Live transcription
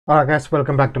Alright guys,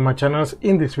 welcome back to my channel.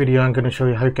 In this video I'm going to show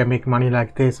you how you can make money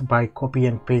like this by copy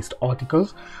and paste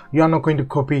articles. You are not going to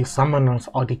copy someone else's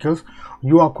articles,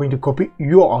 you are going to copy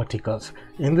your articles.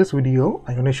 In this video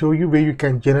I'm going to show you where you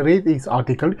can generate these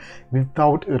articles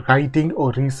without writing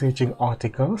or researching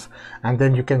articles, and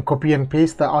then you can copy and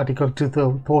paste the article to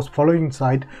those following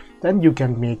site. Then you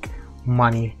can make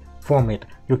money from it.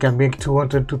 You can make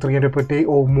 200 to 300 per day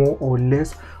or more or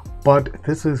less, but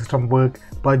this is some work,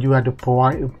 but you have to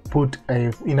put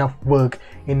enough work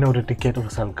in order to get a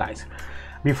result, guys.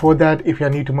 Before that, if you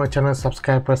are new to my channel,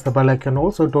 subscribe, press the bell icon.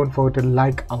 Also don't forget to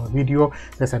like our video.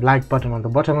 There's a like button on the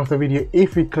bottom of the video.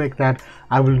 If you click that,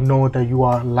 I will know that you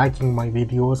are liking my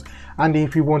videos. And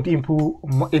if you want to improve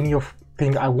any of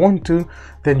thing I want to,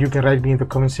 then you can write me in the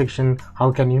comment section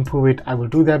how can you improve it. I will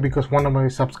do that because one of my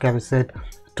subscribers said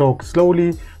talk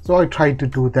slowly, so I try to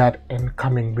do that in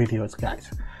coming videos,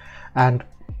 guys. And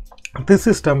this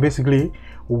system basically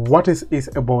what is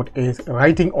about is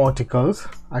writing articles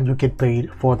and you get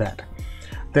paid for that.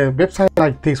 The website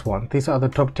like this one, these are the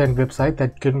top 10 websites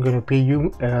that can gonna pay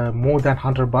you more than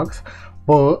 $100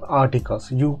 per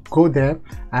articles. You go there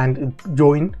and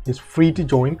join. It's free to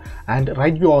join and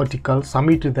write your article,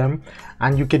 submit to them,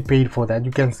 and you get paid for that.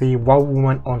 You can see Wow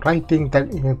Woman on writing,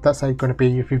 that's gonna pay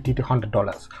you $50 to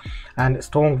 $100, and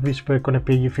Strong Whisper gonna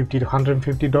pay you $50 to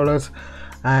 $150,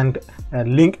 and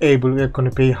Linkable we're going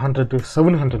to pay $100 to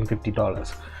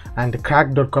 $750. And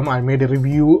crack.com, I made a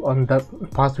review on the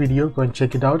past video, go and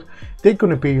check it out. They're going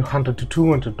to pay you $100 to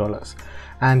 $200.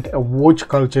 And Watch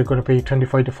Culture going to pay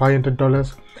 $25 to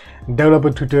 $500. Developer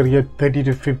Tutorial $30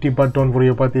 to $50, but don't worry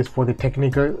about this for the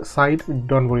technical side,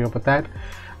 don't worry about that.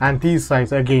 And these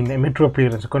sites again, Metro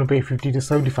Appearance are going to pay $50 to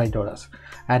 $75,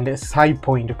 and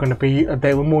SciPoint are going to pay you,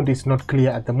 the amount is not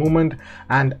clear at the moment,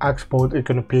 and Uxbooth is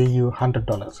going to pay you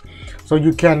 $100. So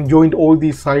you can join all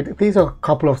these sites. These are a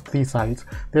couple of these sites.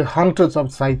 There's hundreds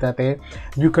of sites that there.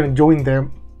 You can join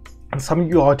them and submit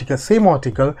your article, same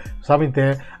article, submit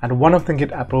there, and one of them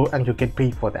get approved and you get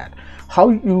paid for that. How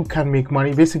you can make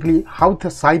money, basically how the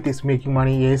site is making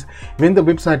money is when the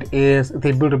website is,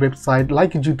 they build a website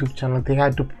like a YouTube channel, they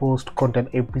had to post content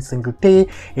every single day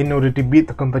in order to beat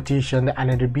the competition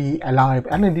and to be alive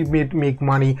and to make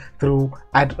money through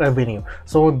ad revenue.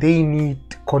 So they need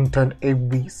content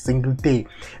every single day.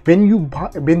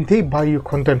 When they buy your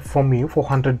content from you for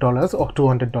 $100 or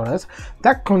 $200,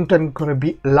 that content gonna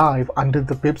be alive until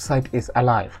the website is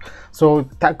alive. So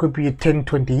that could be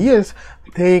 10-20 years.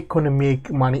 They're gonna make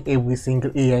money every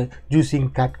single year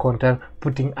using that content,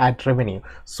 putting ad revenue.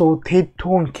 So they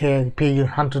don't care, pay you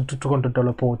 $100 to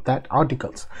 $200 for that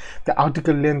articles. The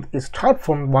article length is start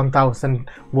from 1,000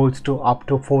 words to up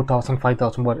to 4,000,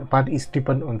 5,000 words, but it's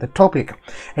depend on the topic.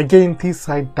 Again, this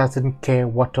site doesn't care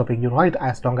what topic you write,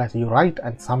 as long as you write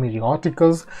and submit your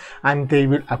articles, and they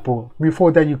will approve.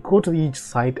 Before that, you go to each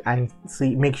site and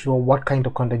see, make sure what kind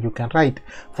of content you can write.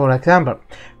 For example,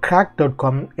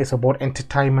 crack.com is about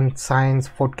entertainment, science,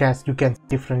 podcast. You can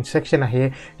different section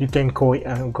here. You can go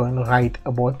and write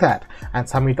about that and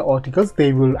submit the articles.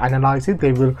 They will analyze it,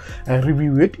 they will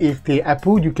review it. If they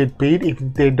approve, you get paid. If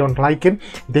they don't like it,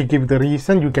 they give the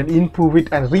reason. You can improve it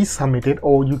and resubmit it,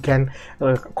 or you can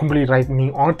completely write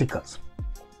new articles.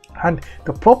 And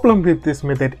the problem with this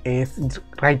method is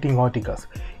writing articles.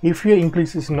 If your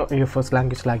English is not your first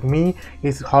language like me,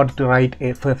 it's hard to write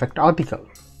a perfect article.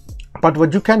 But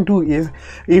what you can do is,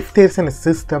 if there's a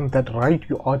system that write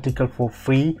your article for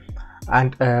free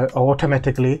and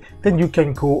automatically, then you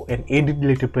can go and edit a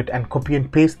little bit and copy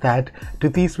and paste that to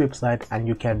this website and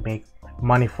you can make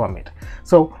money from it.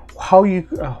 So how you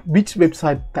which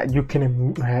website that you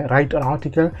can write an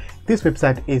article? This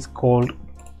website is called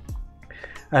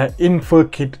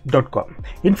inferkit.com.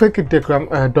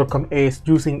 inferkit.com is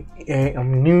using a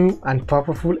new and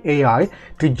powerful AI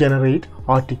to generate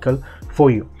article for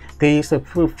you. There is a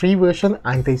free version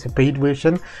and there is a paid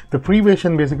version. The free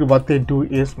version, basically what they do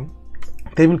is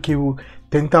they will give you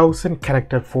 10,000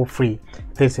 characters for free.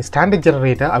 There's a standard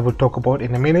generator I will talk about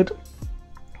in a minute.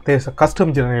 There's a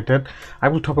custom generator, I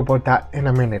will talk about that in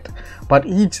a minute. But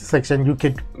each section you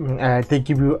get they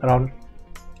give you around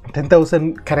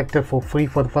 10,000 characters for free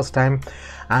for the first time,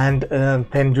 and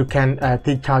then you can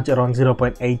they charge around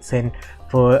 0.8 cents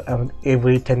for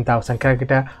every 10,000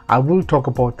 character. I will talk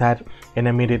about that in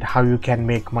a minute, how you can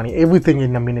make money, everything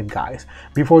in a minute, guys.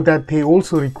 Before that, they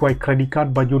also require credit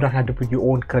card, but you don't have to put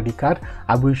your own credit card.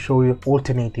 I will show you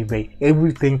alternative way.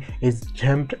 Everything is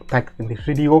jammed packed in this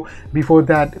video. Before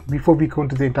that, before we go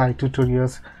into the entire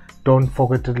tutorials, don't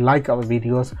forget to like our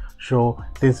videos, so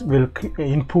this will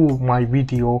improve my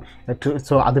video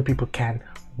so other people can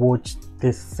watch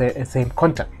this same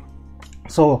content.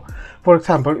 So for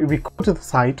example, if we go to the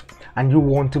site and you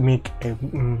want to make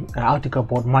an article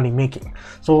about money making,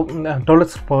 so Dollar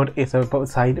Spot is a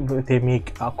site where they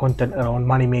make content around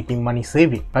money making, money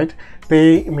saving, right?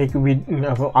 They make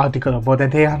article about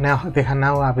that. They now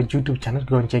have a YouTube channel.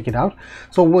 Go and check it out.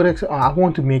 So what I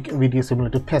want to make a video similar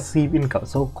to passive income,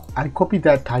 so I copy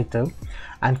that title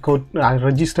and I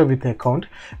register with the account.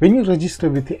 When you register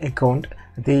with the account,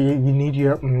 you need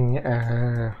your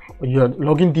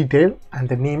login detail and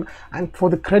the name, and for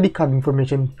the credit card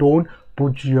information, don't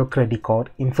put your credit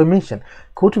card information.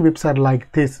 Go to website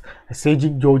like this,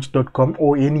 sagicgeorge.com,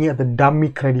 or any other dummy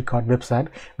credit card website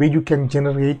where you can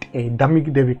generate a dummy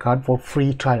debit card for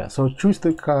free trial. So choose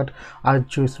the card. I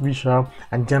choose Visa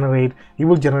and generate. You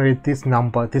will generate this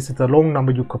number. This is the long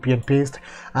number. You copy and paste,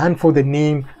 and for the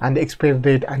name and the expiry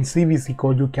date and CVC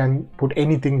code, you can put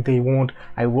anything they want.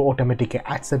 I will automatically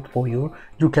accept for you.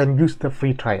 You can use the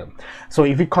free trial. So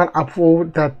if you can't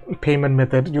afford that payment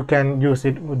method, you can use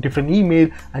it with different email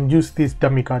and use this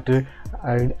dummy card to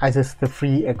access the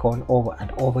free account over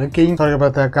and over again. Sorry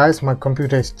about that, guys, my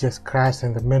computer is just crashed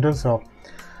in the middle. So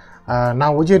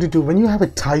now what you have to do, when you have a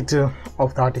title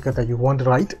of the article that you want to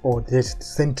write, or this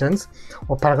sentence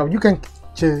or paragraph, you can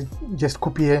just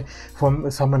copy from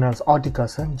someone else's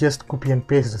articles and just copy and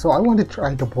paste it. So I want to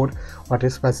write about what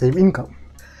is passive income.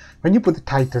 When you put the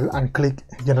title and click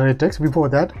generate text, before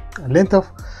that, length of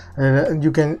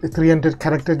you can 300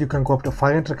 characters, you can go up to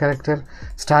 500 characters.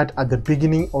 Start at the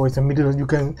beginning or it's the middle. You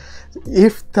can,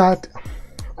 if that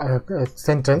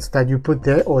sentence that you put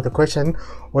there, or the question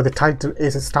or the title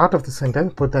is the start of the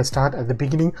sentence, put the start at the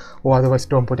beginning, or otherwise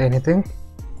don't put anything,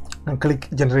 and click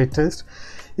generate text.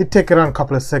 It takes around a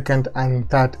couple of seconds and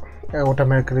that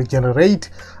automatically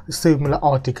generate a similar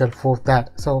article for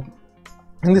that. So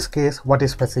in this case, what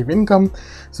is passive income?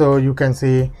 So you can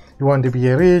say you want to be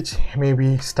a rich,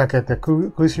 maybe stuck at the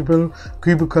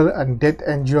cubicle and debt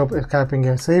and job scalping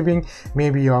and saving.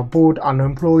 Maybe you are bored,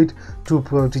 unemployed, too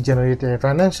poor to generate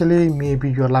financially.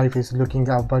 Maybe your life is looking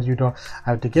up but you don't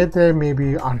have to get there.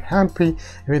 Maybe you're unhappy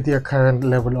with your current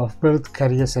level of wealth,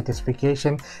 career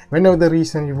satisfaction. Whenever the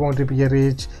reason you want to be a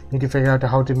rich, you need to figure out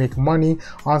how to make money.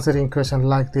 Answering questions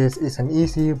like this isn't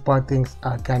easy, but things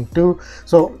I can do.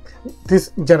 So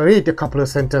this generate a couple of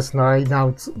sentences right now.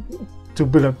 It's to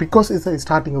build up, because it's the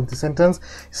starting of the sentence.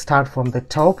 Start from the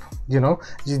top, you know,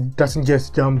 it doesn't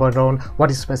just jump around what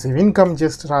is passive income.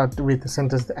 Just start with the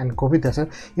sentence and copy that.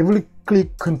 It will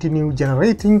click continue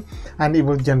generating and it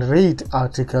will generate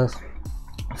articles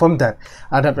from that.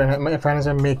 Adapt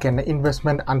financial, make an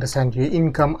investment, understand your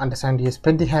income, understand your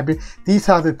spending habit. These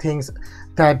are the things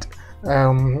that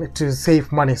to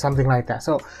save money, something like that.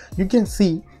 So you can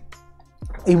see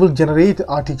it will generate the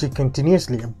article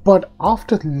continuously, but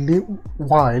after a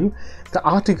while the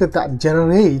article that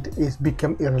generate is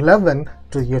become irrelevant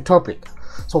to your topic.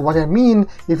 So what I mean,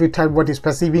 if you type what is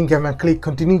passive income and click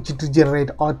continue to generate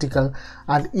article,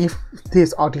 and if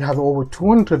this article have over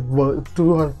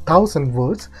 200,000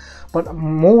 words, but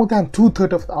more than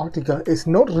 2/3 of the article is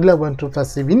not relevant to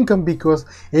passive income, because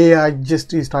AI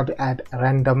just start to add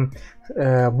random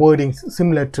wording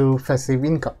similar to passive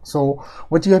income. So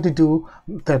what you have to do,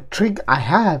 the trick I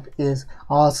have is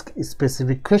ask a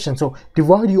specific question. So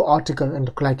divide your article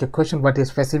into like a question, what is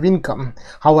passive income,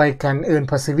 how I can earn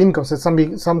passive income. So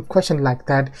some question like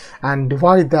that, and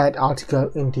divide that article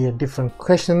into different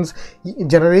questions.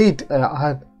 Generate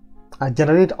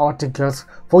generate articles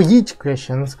for each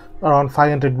questions around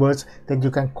 500 words that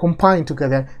you can combine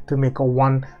together to make a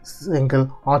one single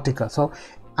article. So,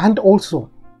 and also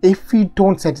if we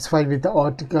don't satisfy with the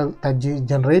article that you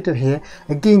generated here,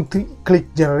 again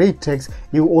click generate text,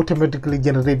 you automatically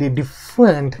generate a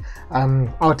different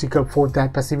article for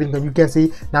that passive income. You can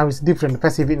see now it's different.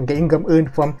 Passive income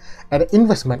earned from an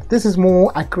investment. This is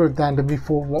more accurate than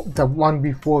the one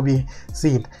before we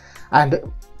see it. And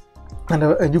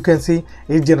you can see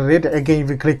it generated. Again, if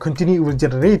you click continue, it will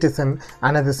generate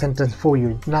another sentence for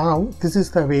you. Now this is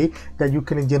the way that you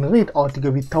can generate article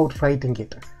without writing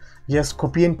it. Just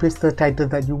copy and paste the title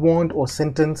that you want or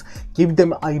sentence, give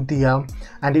them idea,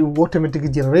 and it will automatically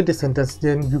generate a sentence.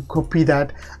 Then you copy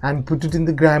that and put it in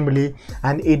the Grammarly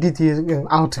and edit the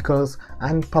articles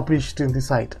and publish it in the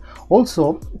site.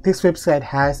 Also, this website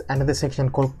has another section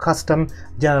called custom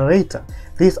generator.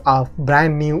 These are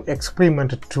brand new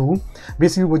experimental tool.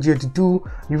 Basically what you have to do,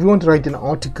 if you want to write an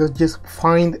article, just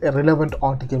find a relevant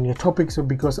article in your topic. So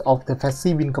because of the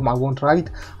passive income I want to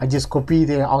write, I just copy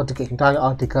the article, entire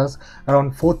articles,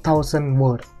 around 4,000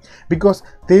 word, because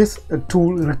this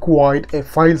tool required a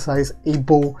file size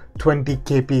above 20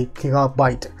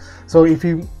 gigabyte. So if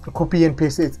you copy and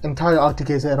paste its entire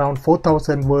article is around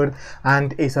 4,000 word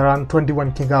and it's around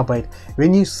 21 gigabyte.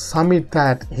 When you submit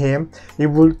that here, it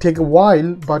will take a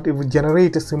while, but it will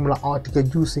generate a similar article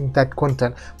using that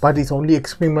content. But it's only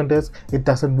experimental, it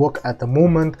doesn't work at the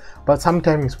moment, but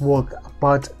sometimes it works.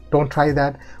 But don't try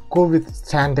that, go with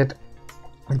standard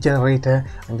generator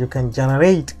and you can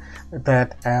generate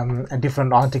that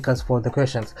different articles for the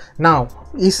questions. Now,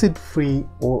 is it free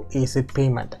or is it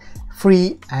payment?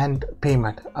 Free and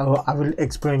payment. I will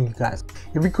explain you guys.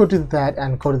 If we go to that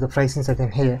and go to the pricing section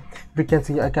here, we can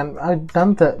see I've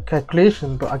done the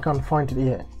calculation, but I can't find it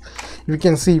here. You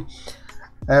can see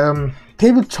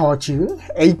they will charge you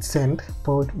 8 cents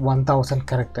per 1,000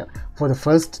 character. For the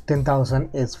first 10,000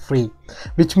 is free,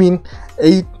 which means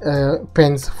 8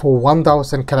 pence for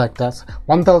 1,000 characters.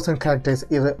 1,000 characters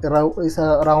is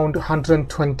around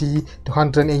 120 to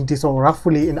 180, so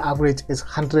roughly in average is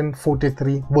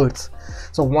 143 words.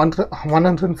 So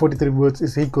 143 words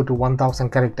is equal to 1,000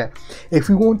 character. If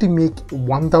you want to make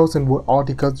 1,000 word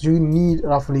articles, you need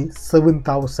roughly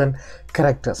 7,000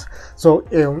 characters. So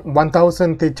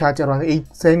 1,000 they charge around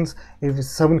 8 cents. If it's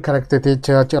 7 characters, they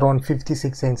charge around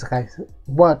 56 cents, guys.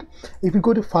 But if you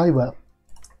go to Fiverr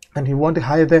and you want to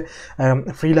hire the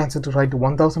freelancer to write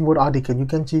 1,000 word article, you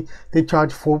can see they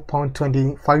charge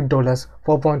 $4.25.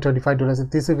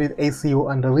 This is with SEO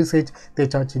and the research, they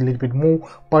charge a little bit more,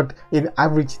 but in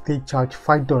average they charge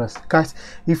 $5. Guys,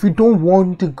 if you don't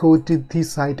want to go to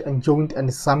this site and join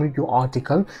and submit your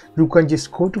article, you can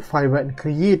just go to Fiverr and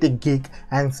create a gig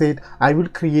and say I will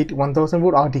create 1,000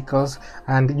 word articles,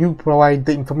 and you provide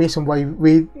the information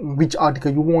which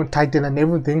article you want, title and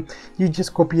everything. You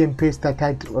just copy and paste that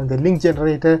title on the link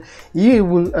generator. It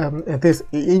will this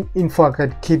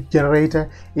inferkit generator,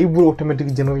 it will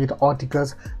automatically generate articles.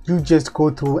 You just go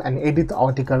through and edit the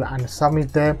article and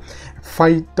submit there.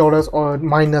 $5 or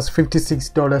minus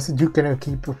 $56, you can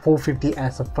keep $450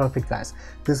 as a profit, guys.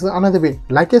 This is another way.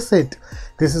 Like I said,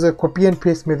 this is a copy and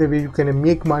paste method where you can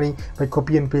make money by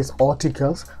copy and paste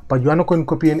articles, but you are not going to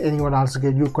copy anyone else's.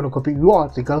 You're going to copy your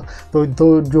article, though you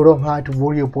don't have to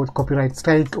worry about copyright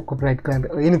strike or copyright claim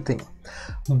or anything.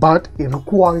 But it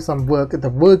requires some work. The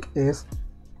work is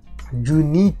you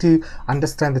need to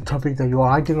understand the topic that you are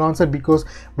writing answer, because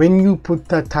when you put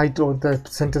the title or the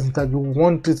sentence that you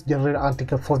want to generate an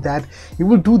article for that, you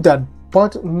will do that,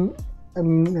 but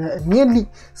nearly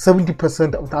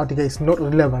 70% of the article is not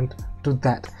relevant to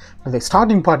that. But the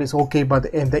starting part is okay, but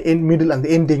the end, middle and the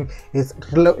ending is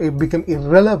it become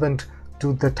irrelevant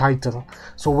to the title.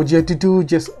 So what you have to do,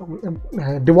 just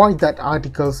divide that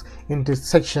articles into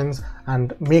sections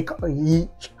and make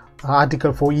each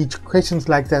article for each questions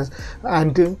like that,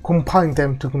 and combine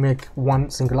them to make one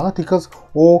single articles.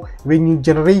 Or when you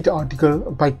generate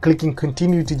article by clicking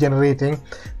continue to generating,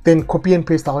 then copy and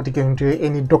paste the article into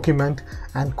any document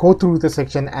and go through the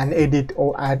section and edit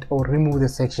or add or remove the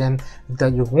section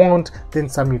that you want, then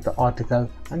submit the article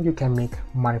and you can make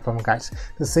money from it, guys.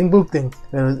 The simple thing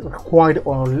required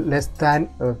or less than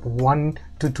 1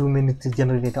 to 2 minutes to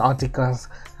generate articles,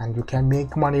 and you can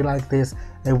make money like this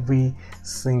every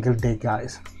single day,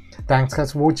 guys. Thanks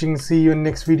guys for watching. See you in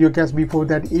next video, guys. Before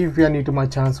that, if you are new to my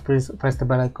channel, please press the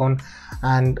bell icon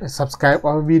and subscribe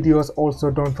our videos.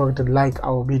 Also don't forget to like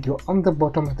our video. On the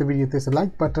bottom of the video there's a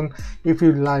like button. If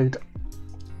you liked,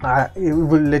 it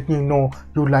will let me know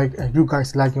you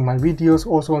guys liking my videos.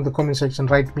 Also in the comment section,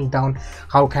 write me down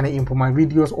how can I improve my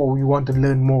videos, or you want to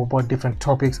learn more about different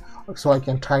topics so I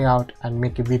can try out and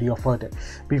make a video further.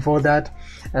 Before that,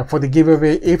 for the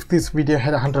giveaway, if this video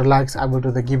had 100 likes, I will do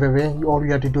the giveaway. All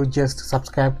you have to do, just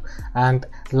subscribe and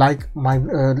like my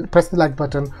press the like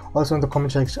button. Also in the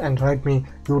comment section and write me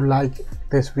you like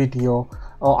this video,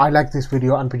 or I like this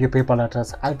video, and put your PayPal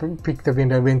address. I will pick the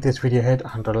winner when this video hit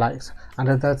 100 likes.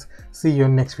 And that's, see you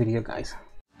in next video, guys.